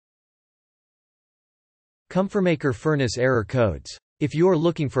Comfortmaker Furnace error codes. If you are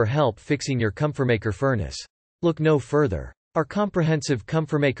looking for help fixing your Comfortmaker furnace, look no further. Our comprehensive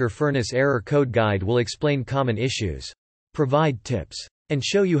Comfortmaker Furnace error code guide will explain common issues, provide tips, and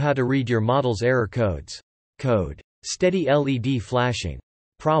show you how to read your model's error codes. Code: steady LED flashing.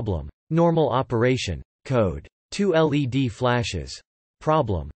 Problem: normal operation. Code: 2 LED flashes.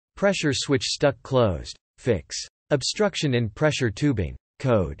 Problem: pressure switch stuck closed. Fix: obstruction in pressure tubing.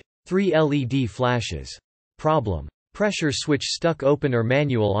 Code: 3 LED flashes. Problem: pressure switch stuck open or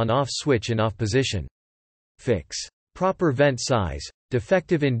manual on-off switch in off position. Fix: proper vent size,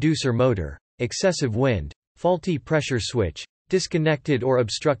 defective inducer motor, excessive wind, faulty pressure switch, disconnected or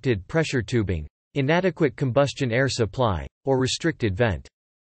obstructed pressure tubing, inadequate combustion air supply, or restricted vent.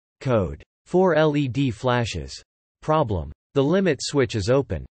 Code: 4 LED flashes. Problem: the limit switch is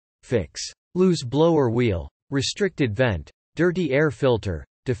open. Fix: loose blower wheel, restricted vent, dirty air filter,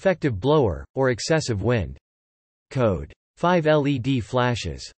 defective blower, or excessive wind. Code: 5 LED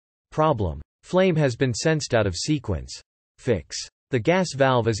flashes. Problem: flame has been sensed out of sequence. Fix: the gas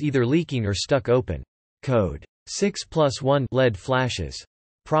valve is either leaking or stuck open. Code: 6+1 LED flashes.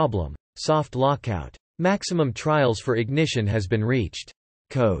 Problem: soft lockout. Maximum trials for ignition has been reached.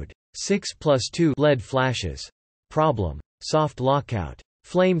 Code: 6+2 LED flashes. Problem: soft lockout.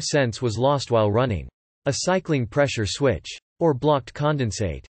 Flame sense was lost while running a cycling pressure switch, or blocked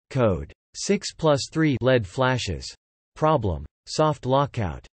condensate. Code: 6+3 LED flashes. Problem: soft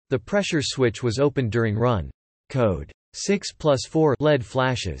lockout. The pressure switch was opened during run. Code: 6+4 LED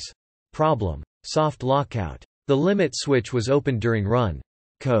flashes. Problem: soft lockout. The limit switch was opened during run.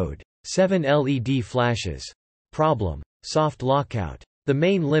 Code: 7 LED flashes. Problem: soft lockout. The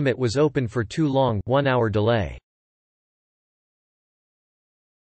main limit was open for too long, 1 hour delay.